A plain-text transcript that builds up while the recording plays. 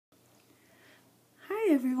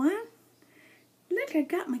everyone. Look, I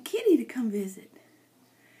got my kitty to come visit.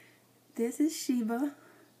 This is Sheba,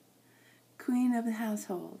 queen of the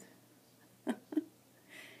household.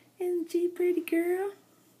 Isn't she a pretty girl?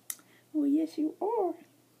 Oh, yes, you are.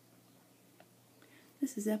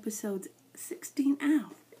 This is episode 16.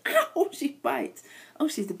 Ow. Ow, she bites. Oh,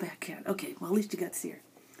 she's the bad cat. Okay, well, at least you got to see her.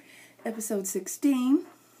 Episode 16.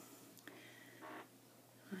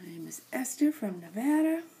 My name is Esther from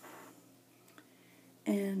Nevada.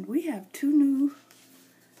 And we have two new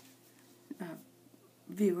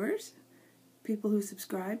viewers, people who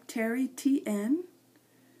subscribe, Terry TN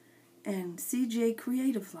and CJ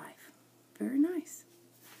Creative Life. Very nice.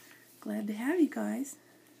 Glad to have you guys.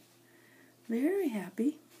 Very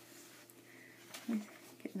happy.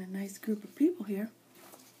 Getting a nice group of people here.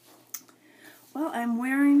 Well, I'm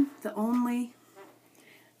wearing the only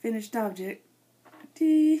finished object.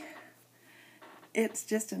 It's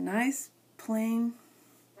just a nice plain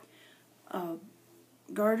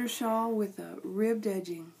garter shawl with a ribbed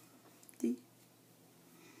edging.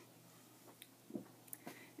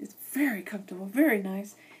 It's very comfortable, very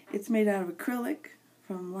nice. It's made out of acrylic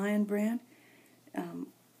from Lion brand.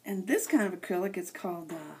 And this kind of acrylic, it's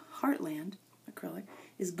called Heartland acrylic,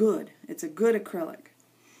 is good. It's a good acrylic.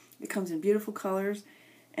 It comes in beautiful colors,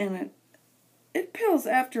 and it pills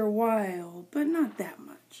after a while, but not that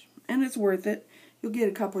much. And it's worth it. You'll get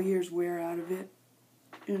a couple years wear out of it,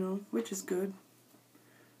 you know, which is good.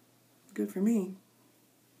 Good for me.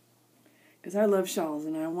 Because I love shawls,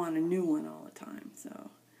 and I want a new one all the time, so...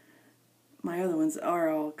 My other ones are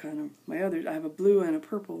all kind of, I have a blue and a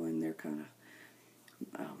purple, and they're kind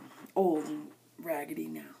of old and raggedy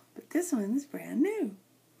now. But this one is brand new.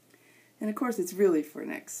 And of course it's really for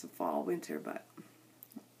next fall, winter, but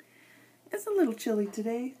it's a little chilly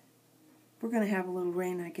today. We're going to have a little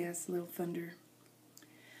rain, I guess, a little thunder.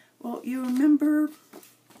 Well, you remember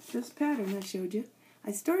this pattern I showed you?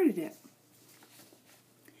 I started it.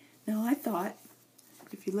 Now I thought,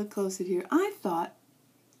 if you look close at here, I thought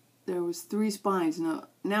there was 3 spines.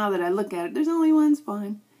 Now that I look at it, there's only 1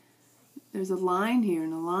 spine. There's a line here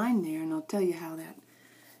and a line there, and I'll tell you how that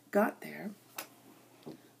got there.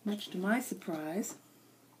 Much to my surprise.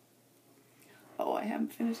 Oh, I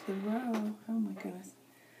haven't finished the row. Oh my goodness.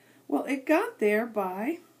 Well, it got there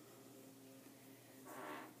by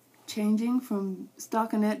changing from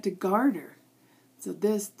stockinette to garter. So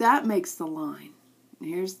that makes the line. And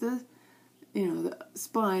here's the, the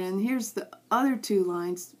spine, and here's the other 2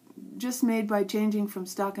 lines just made by changing from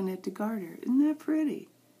stockinette to garter. Isn't that pretty?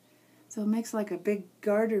 So it makes like a big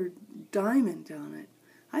garter diamond on it.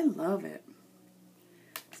 I love it.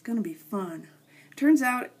 It's going to be fun. Turns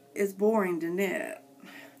out it's boring to knit,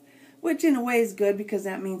 which in a way is good because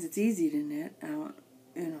that means it's easy to knit.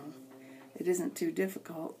 It isn't too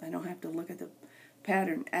difficult. I don't have to look at the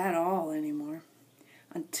pattern at all anymore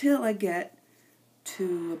until I get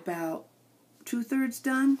to about 2/3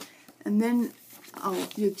 done, and then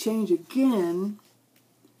you change again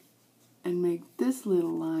and make this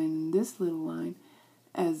little line and this little line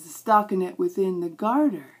as the stockinette within the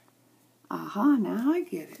garter. Aha, now I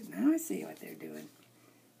get it. Now I see what they're doing.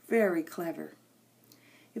 Very clever.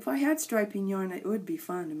 If I had striping yarn, it would be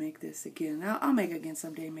fun to make this again. I'll make it again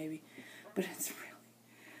someday maybe, but it's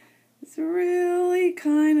really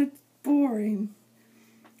kind of boring.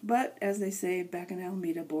 But as they say back in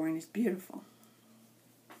Alameda, boring is beautiful.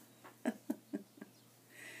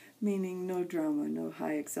 Meaning no drama, no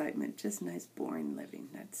high excitement, just nice boring living.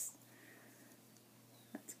 That's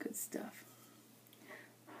good stuff.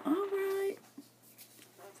 All right.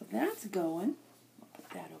 So that's going. I'll put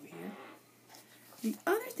that over here. The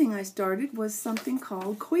other thing I started was something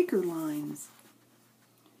called Quaker lines.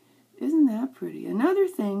 Isn't that pretty? Another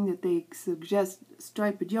thing that they suggest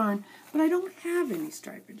striped yarn, but I don't have any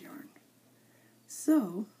striped yarn.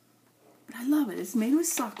 So, but I love it. It's made with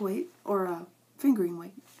sock weight or fingering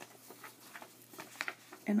weight.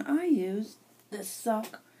 And I use this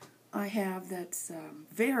sock I have that's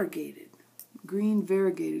variegated, green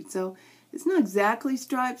variegated. So it's not exactly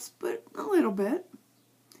stripes, but a little bit.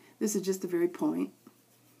 This is just the very point.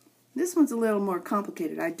 This one's a little more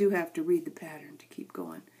complicated. I do have to read the pattern to keep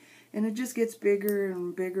going. And it just gets bigger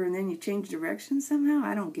and bigger, and then you change direction somehow.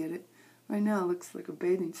 I don't get it. Right now it looks like a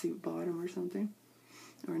bathing suit bottom or something.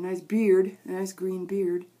 Or a nice beard, a nice green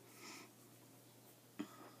beard.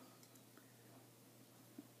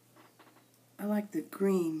 I like the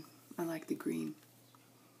green. I like the green.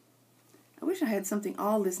 I wish I had something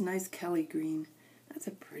all this nice Kelly green. That's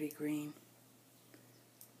a pretty green.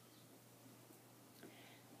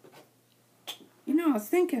 I was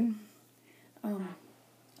thinking,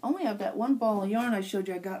 only I've got 1 ball of yarn I showed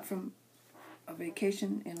you I got from a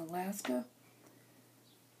vacation in Alaska.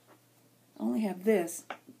 I only have this.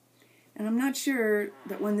 And I'm not sure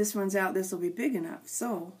that when this runs out, this will be big enough.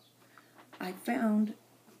 So I found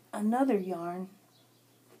another yarn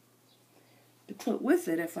to put with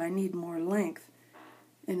it if I need more length.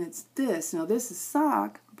 And it's this. Now this is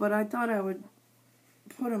sock, but I thought I would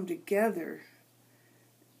put them together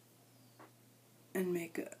and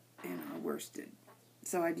make a, worsted.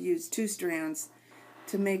 So I'd use 2 strands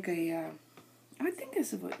to make a, I think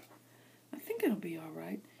it'll be all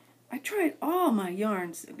right. I tried all my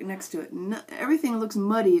yarns next to it. Everything looks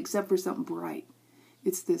muddy except for something bright.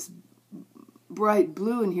 It's this bright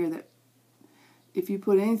blue in here that if you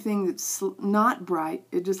put anything that's not bright,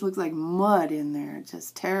 it just looks like mud in there. It's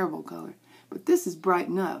just terrible color. But this is bright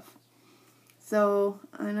enough. So,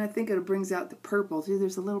 and I think it brings out the purple. See,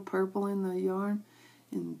 there's a little purple in the yarn,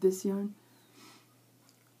 in this yarn.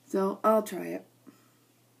 So, I'll try it.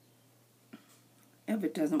 If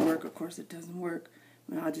it doesn't work, of course it doesn't work.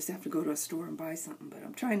 I'll just have to go to a store and buy something. But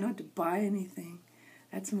I'm trying not to buy anything.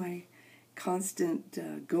 That's my constant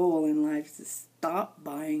goal in life, is to stop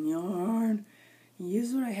buying yarn.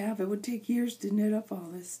 Use what I have. It would take years to knit up all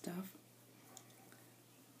this stuff.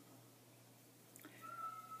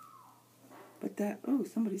 But that, oh,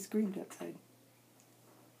 somebody screamed outside.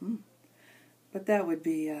 But that would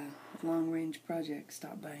be a long-range project.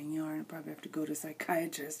 Stop buying yarn. I'd probably have to go to a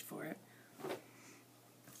psychiatrist for it.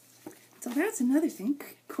 So that's another thing.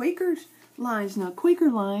 Quaker Lines. Now,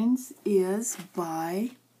 Quaker Lines is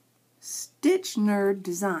by Stitchnerd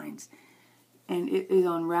Designs. And it is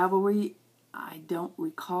on Ravelry. I don't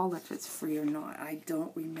recall if it's free or not. I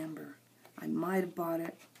don't remember. I might have bought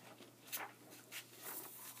it.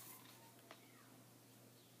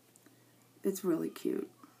 It's really cute.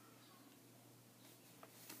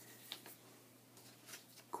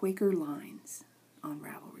 Quaker Lines on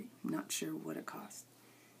Ravelry. I'm not sure what it costs.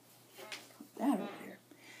 Put that over there.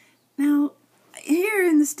 Now, here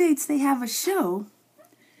in the States, they have a show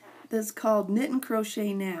that's called Knit and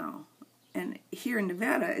Crochet Now. And here in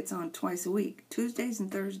Nevada, it's on twice a week, Tuesdays and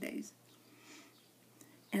Thursdays.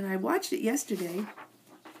 And I watched it yesterday,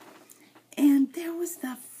 and there was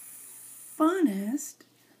the funnest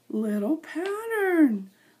little pattern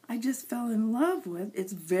I just fell in love with.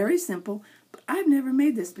 It's very simple, but I've never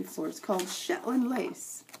made this before. It's called Shetland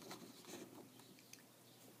lace.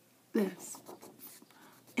 This.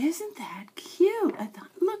 Isn't that cute? I thought,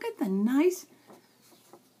 look at the nice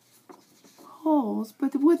holes,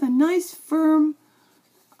 but with a nice firm,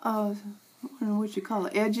 I don't know what you call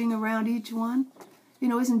it, edging around each one. You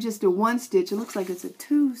know, it isn't just a 1 stitch. It looks like it's a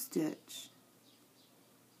 2 stitch.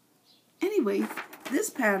 Anyway, this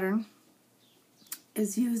pattern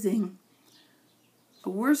is using a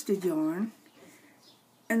worsted yarn,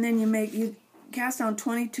 and then you cast on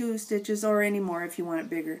 22 stitches or any more if you want it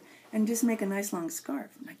bigger, and just make a nice long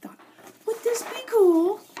scarf. And I thought, would this be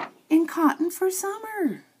cool in cotton for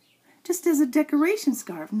summer? Just as a decoration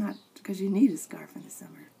scarf, not because you need a scarf in the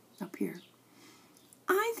summer up here.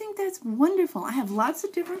 I think that's wonderful. I have lots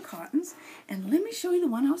of different cottons, and let me show you the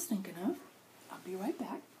one I was thinking of. I'll be right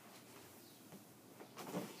back.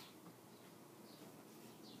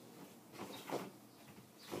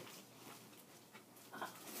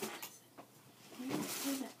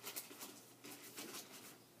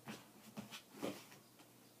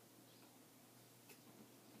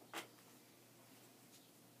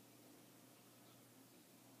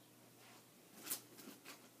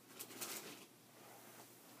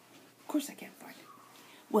 Of course I can't find it.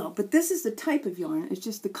 Well, but this is the type of yarn. It's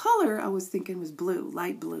just the color I was thinking was blue,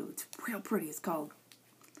 light blue. It's real pretty. It's called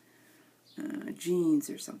jeans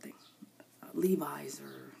or something. Levi's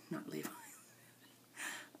or not Levi's.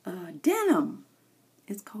 Denim.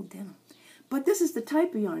 It's called denim. But this is the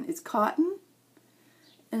type of yarn. It's cotton,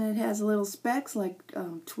 and it has little specks like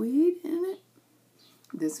tweed in it.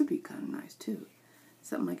 This would be kind of nice too.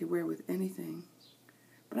 Something I could wear with anything.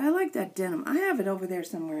 But I like that denim. I have it over there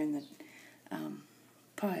somewhere in the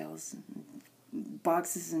piles, and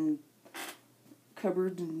boxes and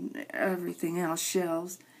cupboards and everything else,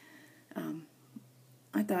 shelves.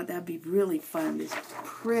 I thought that'd be really fun, this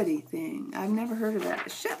pretty thing. I've never heard of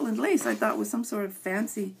that. Shetland lace I thought was some sort of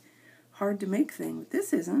fancy, hard to make thing, but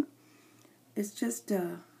this isn't. It's just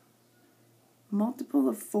a multiple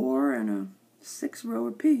of 4 and a 6-row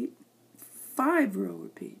repeat. 5-row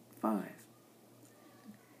repeat. 5.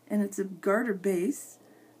 And it's a garter base,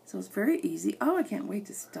 so it's very easy. Oh, I can't wait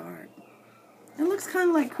to start. It looks kind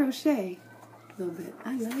of like crochet a little bit.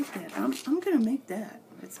 I like that. I'm going to make that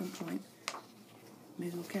at some point.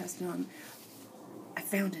 Maybe we'll cast it on. I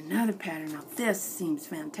found another pattern. Now, this seems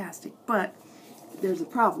fantastic, but there's a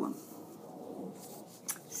problem.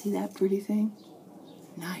 See that pretty thing?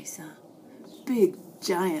 Nice, huh? Big,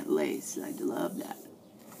 giant lace. I love that.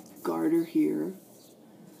 Garter here.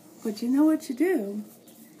 But you know what you do?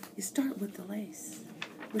 You start with the lace,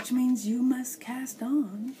 which means you must cast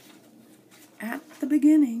on at the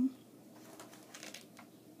beginning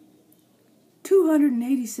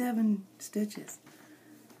 287 stitches.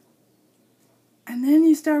 And then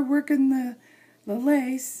you start working the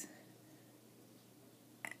lace,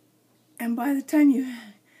 and by the time you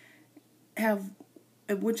have,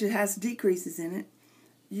 which it has decreases in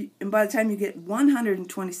it, and by the time you get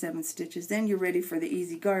 127 stitches, then you're ready for the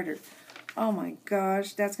easy garter. Oh my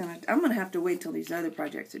gosh, I'm gonna have to wait till these other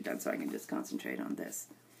projects are done so I can just concentrate on this.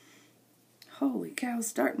 Holy cow,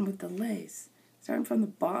 starting with the lace. Starting from the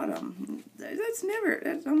bottom.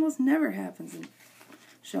 That almost never happens in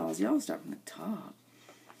shawls. You always start from the top.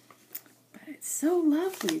 But it's so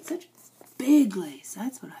lovely. It's such big lace.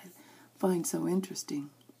 That's what I find so interesting.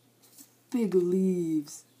 Big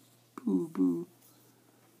leaves. Boo boo.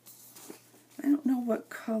 I don't know what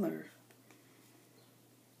color.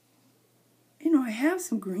 You know, I have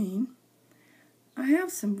some green. I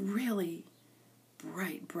have some really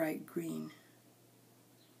bright, bright green.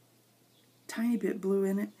 Tiny bit blue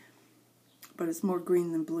in it, but it's more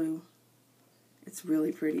green than blue. It's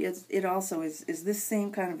really pretty. It also is this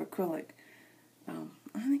same kind of acrylic.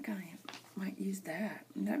 I think I might use that.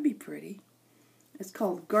 That'd be pretty. It's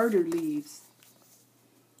called Garter Leaves.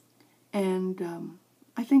 And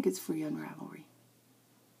I think it's free on Ravelry.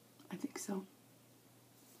 I think so.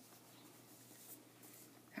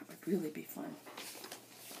 That would really be fun.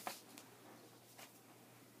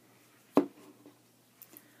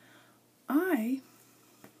 I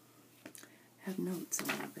have notes a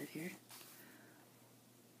little bit here.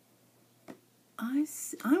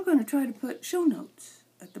 I'm going to try to put show notes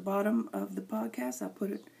at the bottom of the podcast. I'll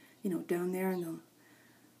put it, down there in the,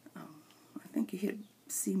 I think you hit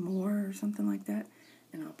see more or something like that,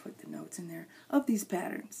 and I'll put the notes in there of these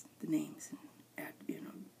patterns, the names, and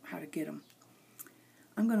how to get them.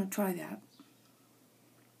 I'm going to try that.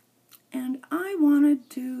 And I wanted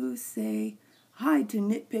to say hi to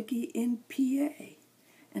Nitpicky in PA.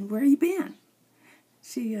 And where you been?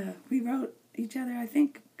 We wrote each other, I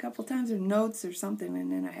think, a couple times, or notes or something,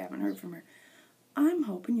 and then I haven't heard from her. I'm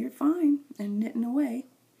hoping you're fine and knitting away.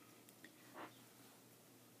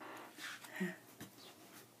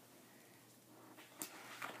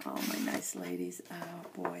 Oh, my nice ladies. Oh,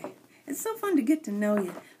 boy. It's so fun to get to know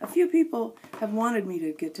you. A few people have wanted me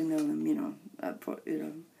to get to know them,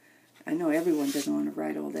 I know everyone doesn't want to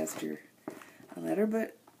write old Esther a letter,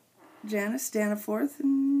 but Janice Staniforth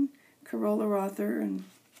and Carola Rother and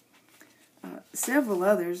several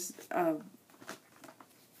others,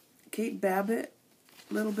 Kate Babbitt,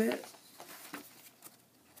 a little bit.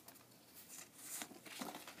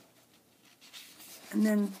 And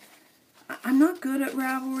then I'm not good at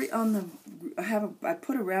Ravelry I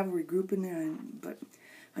put a Ravelry group in there, but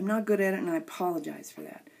I'm not good at it, and I apologize for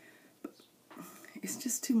that. But it's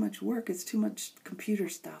just too much work. It's too much computer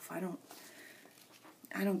stuff. I don't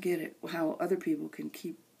get it, how other people can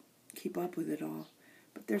keep up with it all.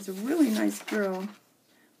 But there's a really nice girl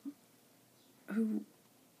who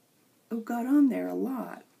got on there a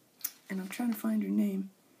lot, and I'm trying to find her name.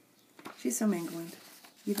 She's from England.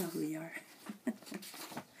 You know who you are.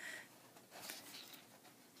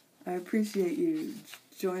 I appreciate you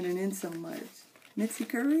joining in so much. Mitzi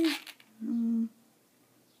Curry?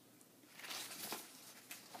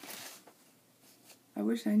 I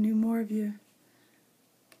wish I knew more of you.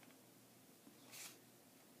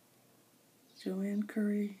 Joanne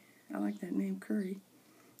Curry. I like that name, Curry.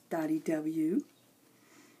 Dottie W.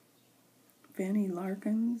 Fanny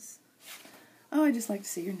Larkins. Oh, I just like to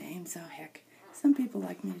see your names. Oh, heck. Some people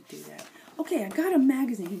like me to do that. Okay, I got a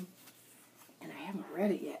magazine, and I haven't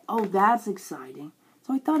read it yet. Oh, that's exciting.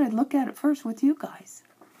 So I thought I'd look at it first with you guys.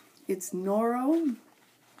 It's Noro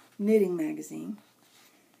Knitting Magazine.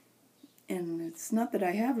 And it's not that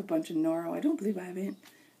I have a bunch of Noro. I don't believe I have any.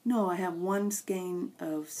 No, I have one skein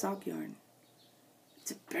of sock yarn.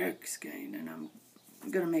 It's a big skein, and I'm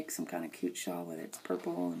going to make some kind of cute shawl with it. It's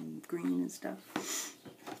purple and green and stuff.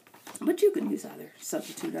 But you can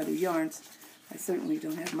substitute other yarns. I certainly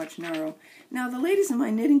don't have much Noro. Now, the ladies in my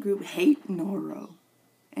knitting group hate Noro.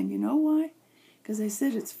 And you know why? Because they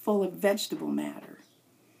said it's full of vegetable matter.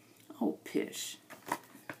 Oh, pish.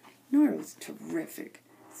 Noro's terrific.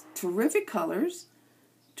 It's terrific colors,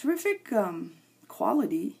 terrific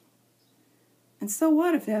quality. And so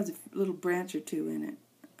what if it has a little branch or two in it?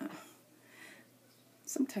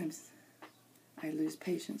 Sometimes I lose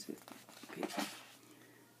patience with people.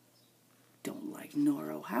 Don't like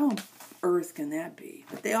Noro. How earth can that be?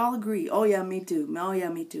 But they all agree. Oh, yeah, me too. Oh, yeah,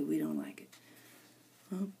 me too. We don't like it.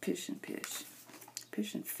 Oh, pish and pish.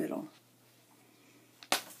 Pish and fiddle.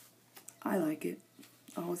 I like it.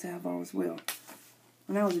 Always have, always will.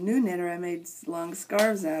 When I was a new knitter, I made long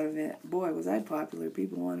scarves out of it. Boy, was I popular.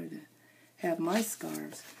 People wanted to have my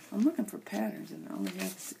scarves. I'm looking for patterns, and I only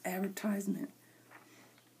have this advertisement.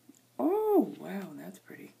 Oh, wow, that's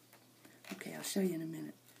pretty. Okay, I'll show you in a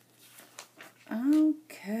minute.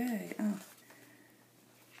 Okay. Oh.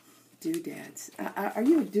 Doodads. Are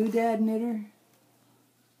you a doodad knitter?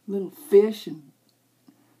 Little fish and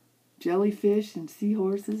jellyfish and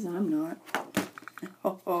seahorses? I'm not.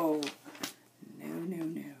 Oh, no, no,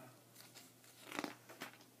 no.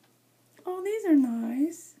 Oh, these are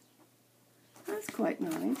nice. That's quite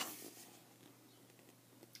nice.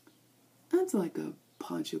 That's like a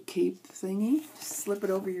poncho cape thingy. Just slip it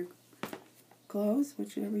over your clothes,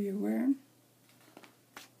 whichever you're wearing.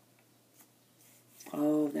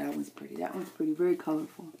 Oh, that one's pretty. That one's pretty. Very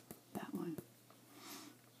colorful. That one.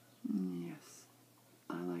 Yes.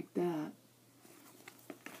 I like that.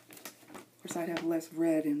 Of course, I'd have less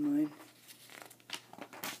red in mine.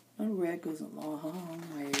 Little red goes a long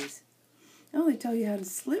ways. Oh, they tell you how to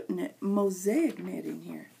slip knit, mosaic knitting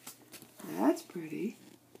here. That's pretty.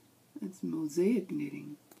 That's mosaic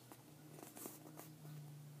knitting.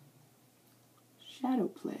 Shadow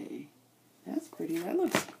play. That's pretty. That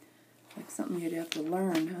looks like something you'd have to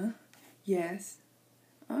learn, huh? Yes.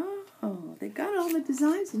 Oh, they got all the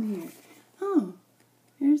designs in here. Oh,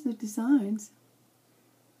 here's the designs.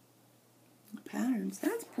 The patterns.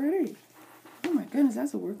 That's pretty. Oh my goodness,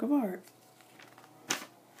 that's a work of art.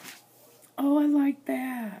 Oh, I like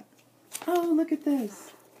that. Oh, look at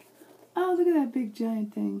this. Oh, look at that big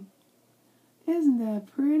giant thing. Isn't that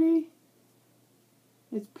pretty?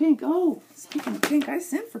 It's pink. Oh, speaking of pink, I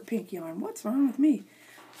sent for pink yarn. What's wrong with me?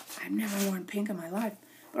 I've never worn pink in my life.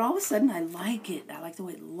 But all of a sudden, I like it. I like the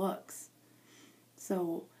way it looks.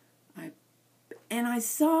 So, I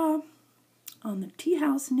saw on the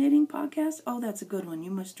Teahouse Knitting podcast. Oh, that's a good one.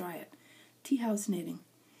 You must try it. Teahouse Knitting.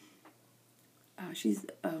 She's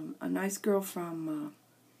a nice girl from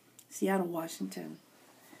Seattle, Washington.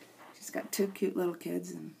 She's got 2 cute little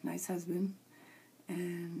kids and a nice husband.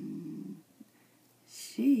 And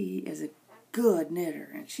she is a good knitter.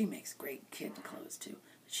 And she makes great kid clothes, too.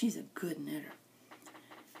 But she's a good knitter.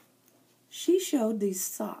 She showed these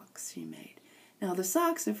socks she made. Now, the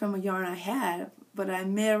socks are from a yarn I had, but I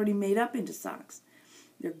already made up into socks.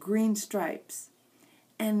 They're green stripes.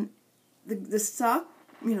 And the sock,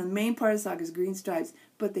 you know, the main part of the sock is green stripes,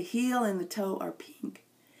 but the heel and the toe are pink.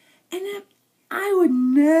 And I would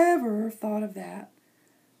never have thought of that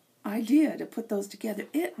idea to put those together.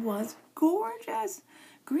 It was gorgeous.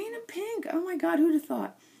 Green and pink. Oh my God, who'd have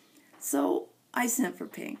thought? So I sent for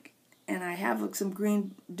pink. And I have some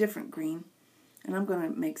green, different green. And I'm going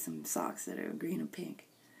to make some socks that are green and pink.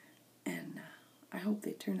 And I hope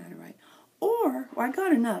they turn out right. Or, well, I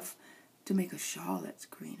got enough to make a shawl that's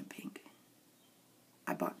green and pink.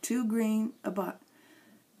 I bought 2 green. I bought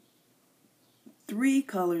 3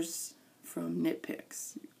 colors from Knit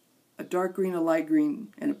Picks. A dark green, a light green,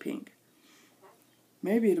 and a pink.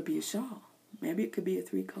 Maybe it'll be a shawl. Maybe it could be a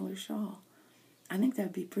 3-color shawl. I think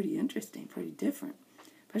that'd be pretty interesting, pretty different.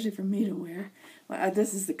 Especially for me to wear. Well,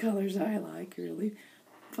 this is the colors I like, really.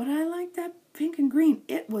 But I like that pink and green.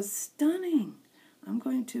 It was stunning. I'm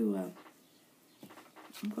going to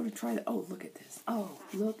try that. Oh, look at this. Oh,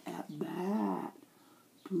 look at that.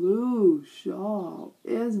 Blue shawl.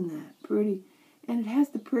 Isn't that pretty? And it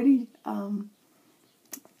has the pretty, it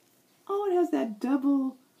has that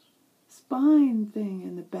double spine thing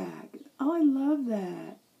in the back. Oh, I love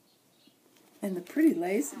that. And the pretty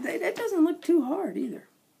lace. That doesn't look too hard either.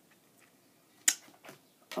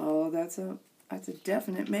 Oh, that's a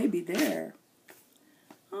definite maybe there.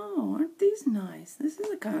 Oh, aren't these nice? This is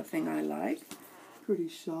the kind of thing I like. Pretty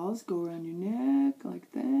shawls go around your neck like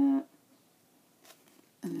that.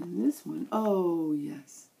 And then this one, oh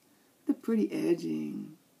yes, the pretty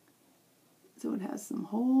edging. So it has some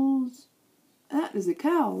holes. That is a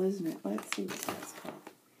cowl, isn't it? Let's see what that's called.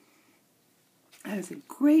 That is a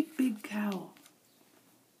great big cowl.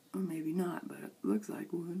 Or maybe not, but it looks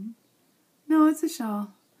like one. No, it's a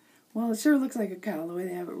shawl. Well, it sure looks like a cowl the way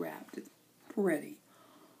they have it wrapped. It's pretty.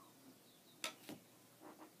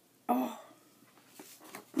 Oh,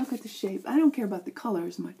 look at the shape. I don't care about the color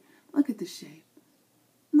as much. Look at the shape.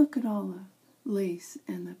 Look at all the lace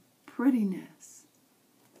and the prettiness.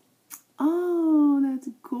 Oh, that's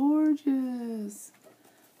gorgeous.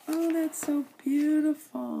 Oh, that's so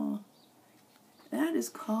beautiful. That is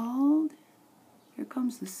called, here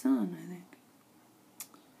comes the sun, I think.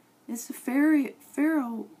 It's a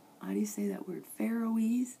Pharaoh, how do you say that word?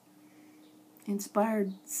 Faroese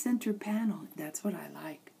inspired center panel. That's what I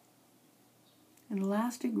like. An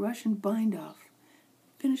elastic Russian bind off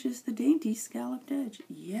finishes the dainty scalloped edge.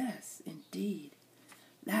 Yes, indeed.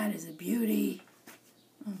 That is a beauty.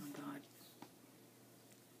 Oh my God.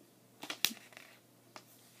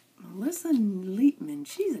 Melissa Leitman,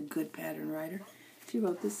 she's a good pattern writer. She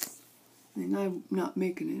wrote this thing. I'm not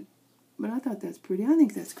making it, but I thought that's pretty. I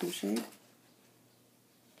think that's crocheted.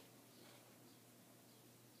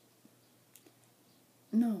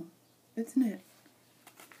 No, it's knit.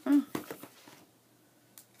 Oh.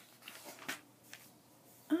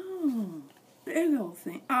 Oh, big old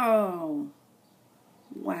thing. Oh,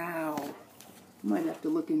 wow. Might have to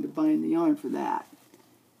look into buying the yarn for that.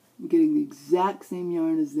 I'm getting the exact same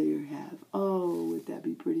yarn as they have. Oh, would that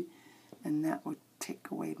be pretty? And that would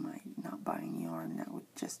take away my not buying yarn. That would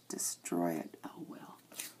just destroy it. Oh, well.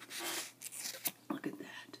 Look at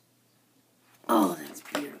that. Oh, that's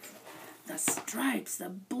beautiful. The stripes, the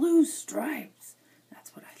blue stripes.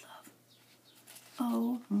 That's what I love.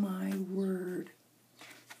 Oh, my word.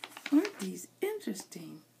 Aren't these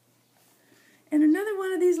interesting? And another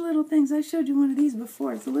one of these little things. I showed you one of these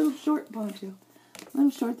before. It's a little short poncho. A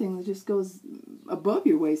little short thing that just goes above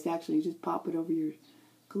your waist, actually. You just pop it over your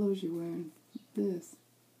clothes you're wearing. This.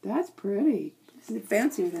 That's pretty. This is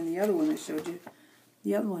fancier than the other one I showed you.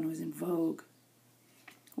 The other one was in vogue.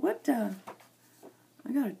 What,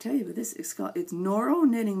 I gotta tell you, but this is called, it's Noro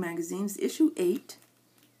Knitting Magazines, issue 8.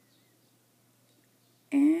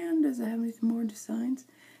 And does it have any more designs?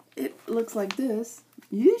 It looks like this.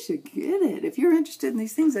 You should get it. If you're interested in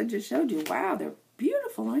these things I just showed you. Wow, they're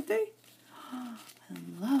beautiful, aren't they? I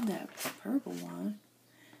love that purple one.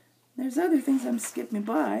 There's other things I'm skipping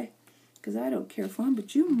by because I don't care for them,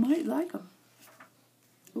 but you might like them.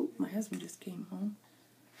 Oh, my husband just came home.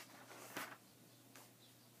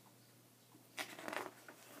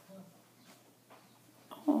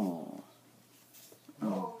 Oh.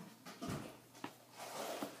 Oh.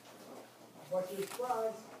 What's your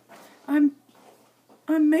surprise?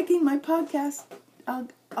 I'm making my podcast. I'll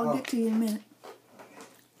get to you in a minute.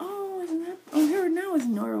 Oh, isn't that? Oh, here now is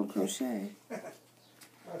Noro Crochet. Okay.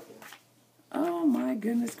 Oh my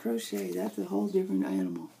goodness, crochet. That's a whole different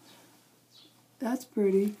animal. That's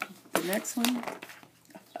pretty. The next one,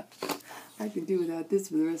 I could do without this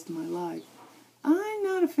for the rest of my life. I'm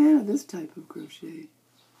not a fan of this type of crochet.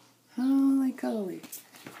 Holy colly.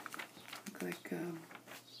 Look like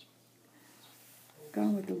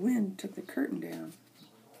Gone with the Wind took the curtain down.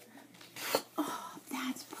 Oh,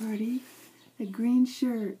 that's pretty. A green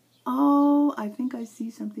shirt. Oh, I think I see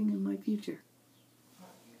something in my future.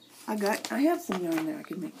 I have some yarn that I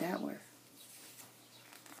could make that with.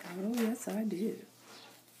 Oh, yes, I do.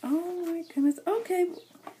 Oh, my goodness. Okay,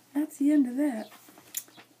 that's the end of that.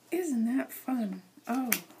 Isn't that fun?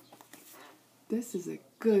 Oh, this is a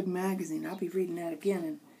good magazine. I'll be reading that again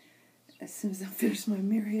and as soon as I finish my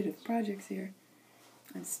myriad of projects here.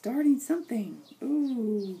 I'm starting something.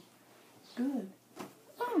 Ooh, good.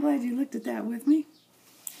 Oh, I'm glad you looked at that with me.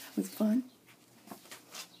 It was fun.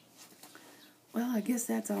 Well, I guess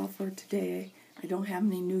that's all for today. I don't have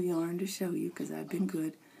any new yarn to show you because I've been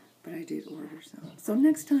good, but I did order some. So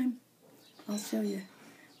next time, I'll show you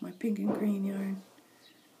my pink and green yarn.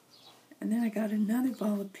 And then I got another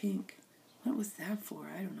ball of pink. What was that for?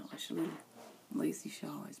 I don't know. A little lacy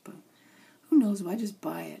shawl, I suppose. Who knows? I just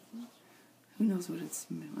buy it. Who knows what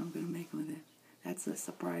I'm going to make with it. That's a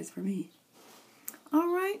surprise for me.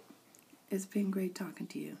 All right. It's been great talking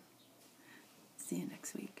to you. See you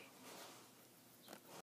next week.